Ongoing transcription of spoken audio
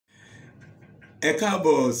Ẹ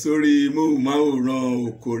káàbọ̀ sórí móhùnmáwòrán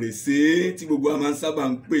Òkòrèsé tí gbogbo a máa ń sábà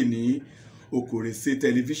ń pè ní Òkòrèsé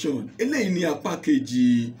tẹlifíṣọ̀n. Eléyìí ni apá kejì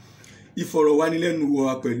ìfọ̀rọ̀wánilẹ́nuwò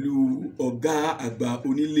wa pẹ̀lú ọ̀gá àgbà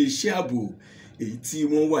oníléeṣẹ́ ààbò èyí tí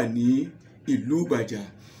wọ́n wà ní ìlú Ìgbàjà.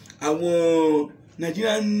 Àwọn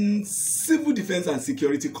Nigerian Civil Defence and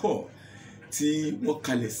Security Corps tí wọ́n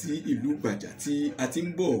kalẹ̀ sí ìlú Ìgbàjà tí a ti ń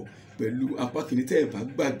bọ̀ pẹ̀lú apá kìíní tẹ́ ẹ bá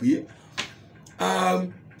gbàgbé.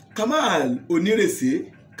 Kamal Onírèsé,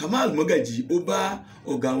 Kamal Mọ́gàjí ó bá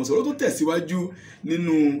ọ̀gá àwọn sọ̀rọ̀ tó tẹ̀síwájú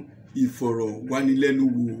nínú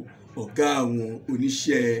ìfọ̀rọ̀wánilẹ́nuwò ọ̀gá àwọn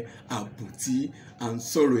oníṣẹ́ ààbò tí à ń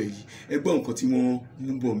sọ̀rọ̀ èyí. Ẹ gbọ́ nǹkan tí wọ́n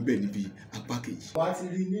mú bọ̀ ńbẹ̀ níbi apá kejì. Wá ti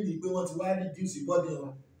rí nídìí pé wọ́n ti wá reduce body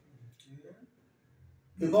wọn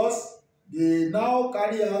because they now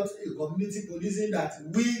carry out a community policing that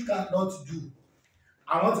we cannot do.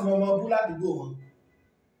 Àwọn tí wọ́n mọ bú ládùúgbò wọn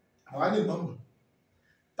àwa lè mọ̀ mọ̀.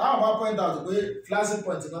 Táwọn bá point out pé flashing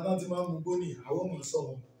point kan tán ti máa ń mú gbóni àwọn ọmọ sọ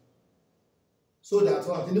wọn so that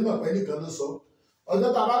wọn àfi nímọ̀ pé nìkan ló sọ. Ọjọ́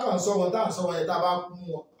tá a bá kàn sọ wọn tá à ń sọ wọn yẹn tá a bá mú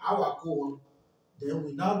wọn á wà kó wọn, then we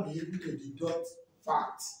now be able to deduct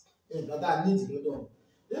facts nǹkan tá a ní ìdílọ́dọ̀ wọn.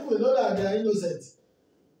 If we know that they are innocent,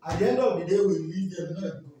 at the end of the day we leave them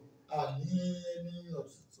not go and any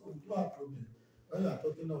option. So we don't have problem when you are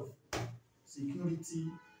talking of security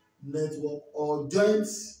network or joint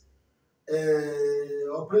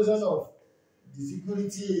operation of the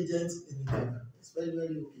security agents in Igbaja. It's very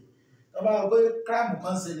very okay. Tọ́ba pé crime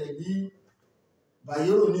kan ṣẹlẹ̀ ní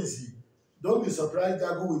Bayero nísìnyí, don't be surprised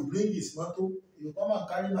Jago will bring his motor, he will come and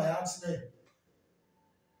carry my arsenal.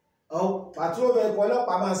 Patrol vehicle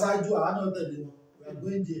ọlọ́pàá máa ṣáájú àwọn náà tẹ̀lé wọn. We are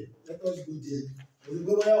going there, let us go there.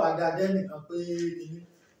 Òṣìgbọ́n bóyá wà dáadáa nìkan pé kìíní.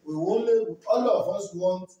 All of us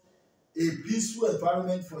want a peaceful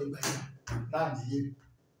environment for Igbaja land here.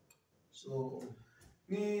 So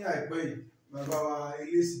ní àìpẹ́ yìí bàbá wa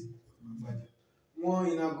Elésì Igbajà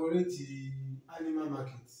wọ́n inaugurate animal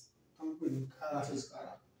market tó ń pè ní Kara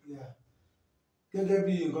gẹ́gẹ́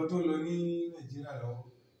bí nǹkan tó lọ ní Nàìjíríà lọ́wọ́.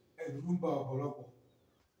 Ẹ̀rù ń bà ọ̀pọ̀lọpọ̀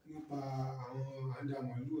nípa àwọn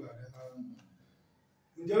àdàmọ̀lú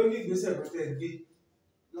ǹjẹ́ ó ní ìgbésẹ̀ kan tẹ́ gbé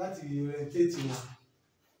láti orientate wọn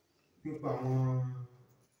nípa àwọn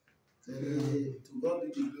to God be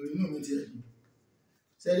the glory. Inú mi ti ẹ̀ dùn.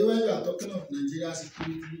 So when you are talking of Nigeria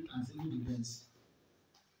security and civil defense,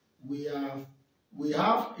 we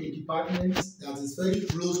have a department that is very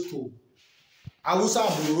close to Hausa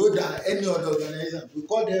Bureau than any other organization. We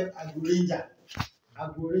call them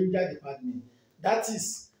Agro Ranger department. That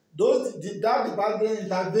is that department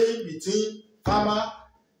intervene between farmer,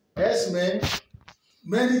 herdsmen,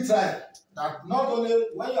 many tribes. That not only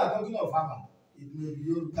when you are talking of farmer, it may be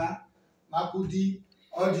Yoruba, Makudi,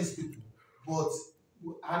 all these people, but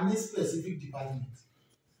a ní specific department.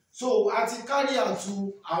 So a ti carry out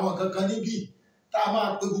to àwọn kankan níbí tá a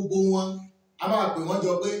máa pe gbogbo wọn, a máa pè wọ́n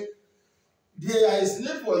jọ pé there is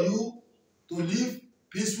need for you to live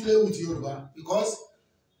peacefully with Yorùbá because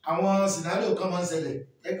àwọn scenario kan máa ń ṣẹlẹ̀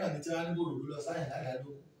ẹ̀kan ní tí wọ́n á ní gbòòrò lọ sáyẹn ládàá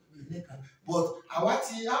ló nìkan, but àwa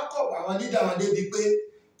ti akọ̀ àwọn leader wọn débi pé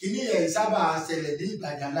kíní ẹ̀ sábà ṣẹlẹ̀ ní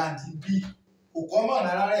Ìgbàjà land bí kò kọ́ mọ̀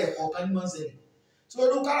rárá ẹ̀kọ́ kan ní máa ń ṣẹlẹ̀. So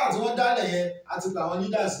ọdún Kara tí wọ́n dálẹ̀ yẹn àti pé àwọn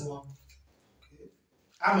leaders wọn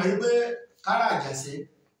a mọ̀ yí pé Kara Àjàṣẹ́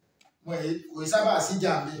wọn kò sábà sí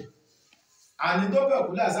jàmbé àní tó bẹ̀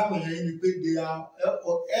kúlẹ̀ sáwọn yẹn ni pé they are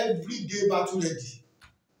everyday battle ready.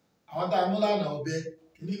 Àwọn tá a mú lánàá ọbẹ̀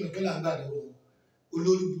kìíní kankan là ń gbà lọ́wọ́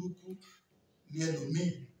olórí burúkú ní ẹlòmíì.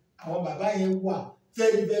 Àwọn bàbá yẹn wà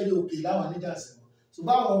very very okay láwọn leaders wọn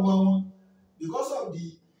ṣùgbọ́n àwọn ọmọ wọn because of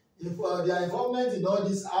their involvement in all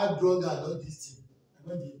this hard drug and all this thing.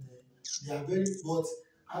 They are very but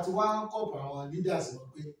at one cup àwọn leaders wọn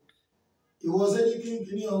pé ìwọ́sẹ́ ní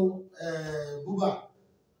kíní o búbà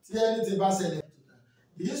tí ẹni tí bá ṣẹlẹ̀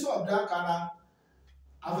the issue of that Kara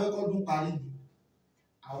afẹ́kọ́dún parí ni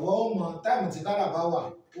àwọn ọmọ táìmù tí Kara bá wà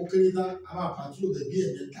ó kéré tán a máa pàtúrò bẹ̀bí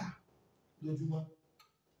ẹ̀mẹ́ta lójúmọ́.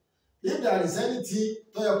 If there is anything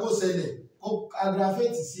tó yẹ kó ṣẹlẹ̀ kó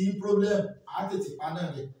aggravate sí problem á tètè paná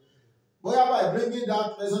rẹ̀ bóyá by bringing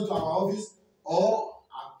that person to our office or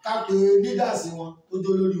kápẹ́ leaders wọn tó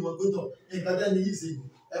jó lórí wọn pé tọ̀ nǹkan tẹ́ni yìí ṣe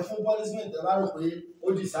ẹ fún punishment ẹ bá rò pé ó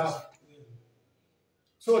deserve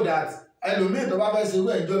so that ẹlòmíì tó bá fẹ́ ṣe irú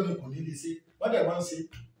ẹjọ́ mi kò ní lè ṣe wọ́n dẹ̀ máa ń ṣe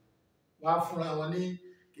wọ́n á fúnra wọn ní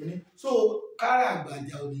kínní. So Kara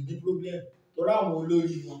Àgbàjà ò lè ní problem torí àwọn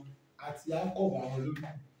olórí wọn àti àkọ́bọ̀ àwọn olórí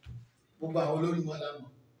gbogbo àwọn olórí wọn lámọ̀.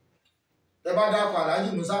 Ẹ bá dákọ̀ Alhaji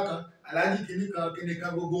Musa kan Alhaji kìnní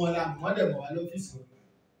kan gbogbo wọn lámọ̀ wọ́n dẹ̀ mọ̀ wá lọ́fíìsì wọn.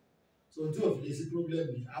 So tí ò fi lè sí problem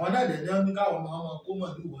yìí àwọn náà dẹ̀ ní ọ́n ní káwọn ọmọ kó mọ̀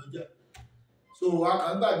ní ìwọ̀n jà. so a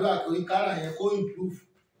kàn gbàdúrà pé kára yẹn kó improve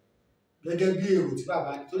gẹ́gẹ́ bí èrò tí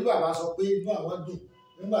bàbá ní torí bàbá sọ pé inú àwọn dùn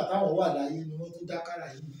nígbà táwọn wà láyé ni wọ́n tún dá kára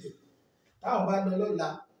yìí nílẹ̀ táwọn bá ná lọ́la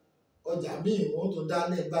ọjà míì wọ́n tún dá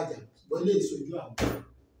lẹ́gbàjà ṣùgbọ́n lè sojú àwọn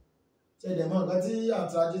ṣẹ̀dẹ̀ mọ́ nǹkan tí àwọn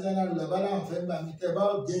traditional ruler bá láwọn fẹ́ gbà mí tẹ́ bá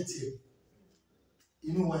jẹ́ tiẹ̀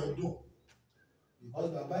inú wọn ẹ̀ dùn because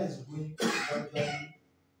baba is going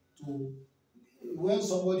to when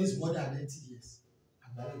somebody is more than 90 years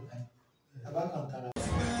àgbàlagbà bàbá kan tara.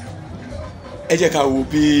 ẹ jẹ́ ká wo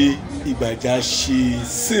bí Ìgbàjà ṣe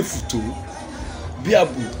ṣèfù tó bí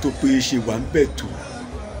ààbò tó péye ṣe wà ń bẹ̀ tó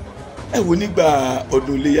ẹ wo nígbà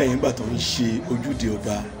ọdún iléyà yẹn gbà tó ń ṣe ojúde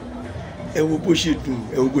ọba ẹ wo bó ṣe dùn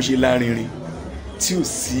ẹ wo bó ṣe lárinrin tí ò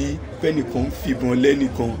sí pẹ́nìkan ń fìbọn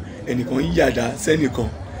lẹ́nìkan ẹnìkan ń yàdá sẹ́nìkan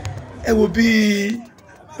ẹ wo bí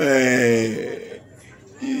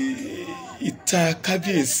ìta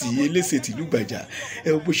kábíyèsí elése tìlú Ìgbàjà ẹ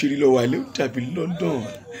wo bó ṣe rí lọ́wọ́ alẹ́ ó dàbí London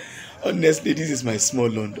honestly this is my small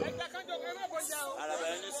London.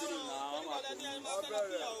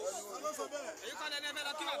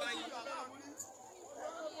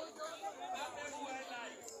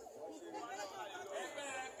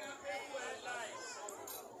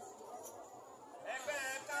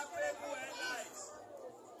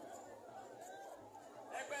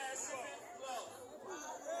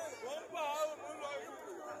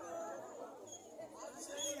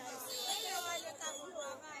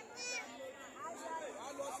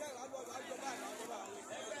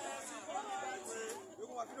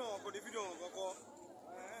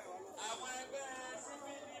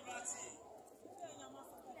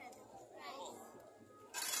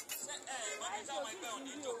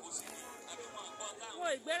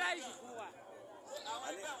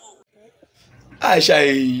 àṣà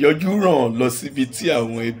ìyọjú ràn lọ síbi tí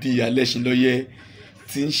àwọn ẹbí Alẹ́ṣinlọ́yẹ́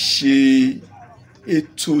ti ń ṣe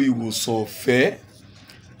ètò ìwòsàn ọ̀fẹ́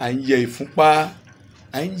à ń yẹ ìfúnpá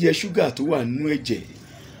à ń yẹ ṣúgà tó wà nínú ẹ̀jẹ̀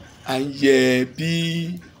à ń yẹ bí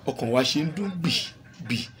ọkàn wa ṣe ń dún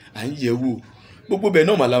gbìgbì à ń yẹ̀ wò gbogbo bẹ́ẹ̀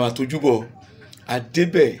náà màlá máa tójú bọ̀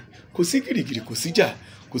àdébẹ̀ kò sí gìrìgìrì kò síjà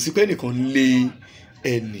kò sí pé ẹnìkan lé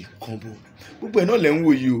ẹnìkan bọ̀ gbogbo ẹ̀ náà lẹ́ ń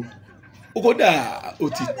wò yìí o kódà ó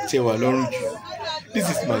ti tẹ́ wa lọ́rùn jù this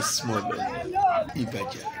is my small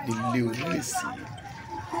Ìgbàjà nílé onílẹ̀sí.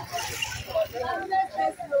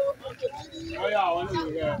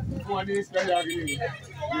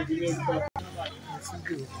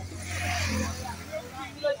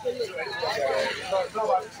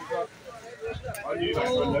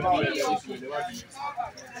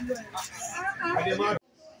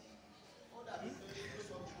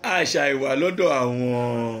 àṣà ìwà lọ́dọ̀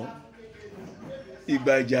àwọn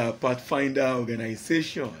Ìgbàjà Pathfinder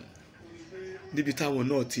Organization níbi táwọn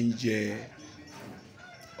náà ti ń yẹ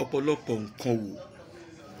ọ̀pọ̀lọpọ̀ nǹkan wò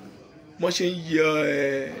wọ́n ṣe ń yẹ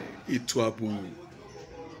ètò ààbò wò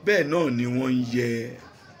bẹ́ẹ̀ náà ni wọ́n ń yẹ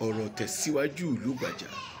ọ̀rọ̀ tẹ̀síwájú ìlú Ìgbàjà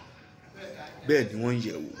bẹ́ẹ̀ ni wọ́n ń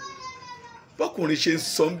yẹ̀ wò bọ́kùnrin ṣe ń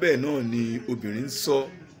sọ bẹ́ẹ̀ náà ni obìnrin ń sọ.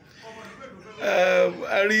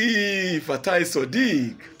 A rí Fatai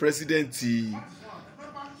Sodiq president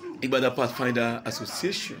Igbaja Pathfinder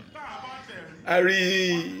Association a rí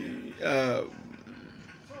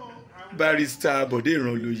barrister Bọ̀dé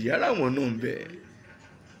Ìrànlóye ara wọn náà ń bẹ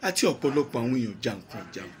àti ọ̀pọ̀lọpọ̀ àwọn èèyàn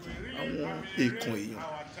jàǹkànjàǹkàn àwọn èèkàn èèyàn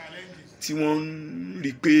tí wọ́n ń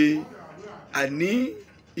rí i pé àní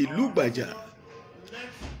ìlú Ìgbàjà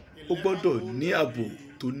ó gbọ́dọ̀ ní ààbò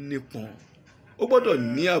tó nípọn ó gbọ́dọ̀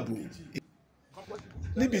ní ààbò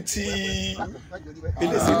níbi tí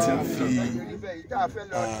elése ti ń fi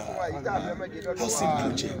housing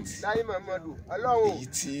project èyí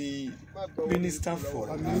tí Minister for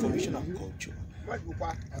Information and Culture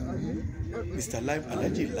Mr.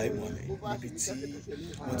 Alhaji Lai Mohammed níbi tí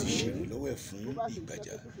wọ́n ti ṣe ìrànlọ́wọ́ ẹ̀ fún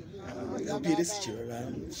Ìgbàjà bí elése ṣe rárá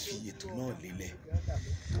ń fi ètò náà lélẹ̀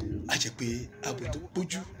a jẹ́ pé ààbò tó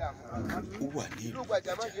pójú ó wà ní ìlú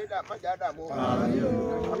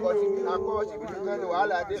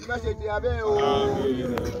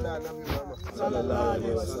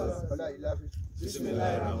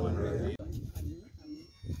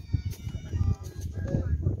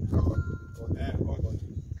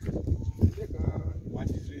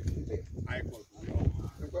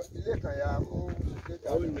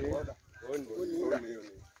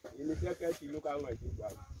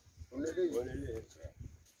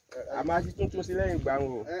àmọ́ àti tuntun sí lẹ́yìn ìgbà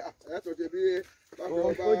wọn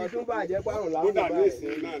o ti tún bàjẹ́ pàrọ̀ láwọn ọba ẹ̀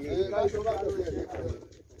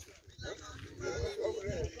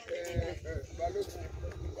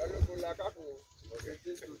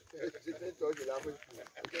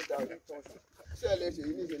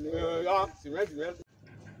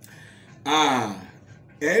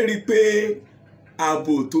ẹ rí i pé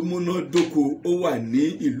ààbò tó múná dóko ó wà ní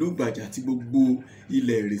ìlú Ìgbàjà àti gbogbo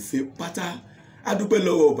ilẹ̀ Ìrèsé pátá. A dúpẹ́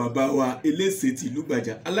lọ́wọ́ bàbá wa elése ti ìlú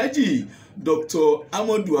Ìgbàjà Alhaji Dr.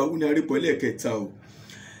 Amadu Awuni Arípọ̀ ẹlẹ́ẹ̀kẹta o.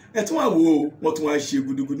 Ẹ tún wá wò ó, wọ́n tún wá ṣe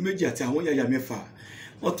gudugudu méjì àti àwọn yàyà mẹ́fà.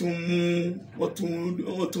 Wọ́n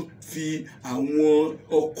tún fi àwọn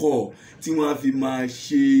ọkọ̀ tí wọ́n á fi máa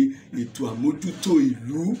ṣe ètò àmójútó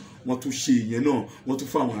ìlú, wọ́n tún ṣe ìyẹn náà, wọ́n tún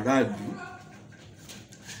fún àwọn aráàlú.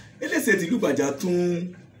 Elése ti ìlú Ìgbàjà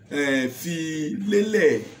tún fi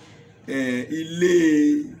lélẹ̀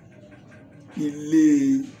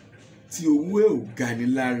ilé tí owó ẹ̀ ò gani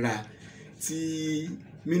lára tí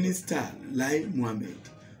mínísítà Lai Muhammed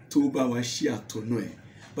tó bá wa ṣe àtọ̀nà ẹ̀.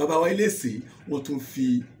 Bàbá wa Elése wọ́n tún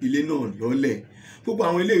fi ilé náà lọ́lẹ̀. Gbogbo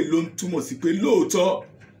àwọn eléyìí ló ń túmọ̀ sí pé lóòótọ́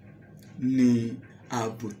ni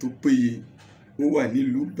ààbò tó péye ó wà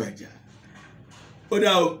nílùú Ìgbàjà. Ó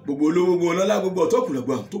dá o, gbogbo olówó, gbogbo ọlọ́lá, gbogbo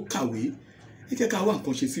ọ̀tọ́kùnlọ́gbà tó kàwé, ẹ jẹ́ ká wá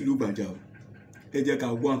nǹkan ṣe sí ìlú Ìgbàjà o. Ẹ jẹ́ ká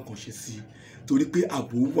wá nǹkan ṣe sí torí pé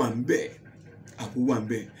ààbò wà ń bẹ̀. Ààbò wà ń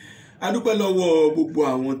bẹ̀. A dúpẹ́ lọ́wọ́ gbogbo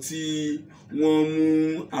àwọn tí wọ́n mú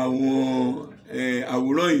àwọn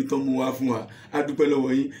àwòrán yìí tán mú wá fún wa. A dúpẹ́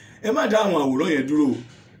lọ́wọ́ yín. Ẹ má dá àwọn àwòrán yẹn dúró.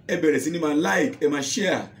 Ẹ bẹ̀rẹ̀ sí ní máa like, ẹ máa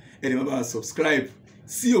share, ẹ dẹ̀ máa bá wa subscribe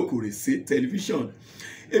sí Okorese Television.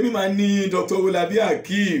 Èmi máa ní Dr. Walahi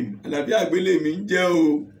Hakeem Alabi Àgbélé mi ń jẹ́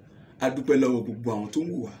o. A dúpẹ́ lọ́wọ́ gbogbo àwọn tó ń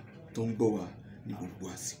wò wá, tó ń gbọ́ wá ní gbogbo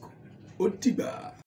àsìkò. Ó dìgbà.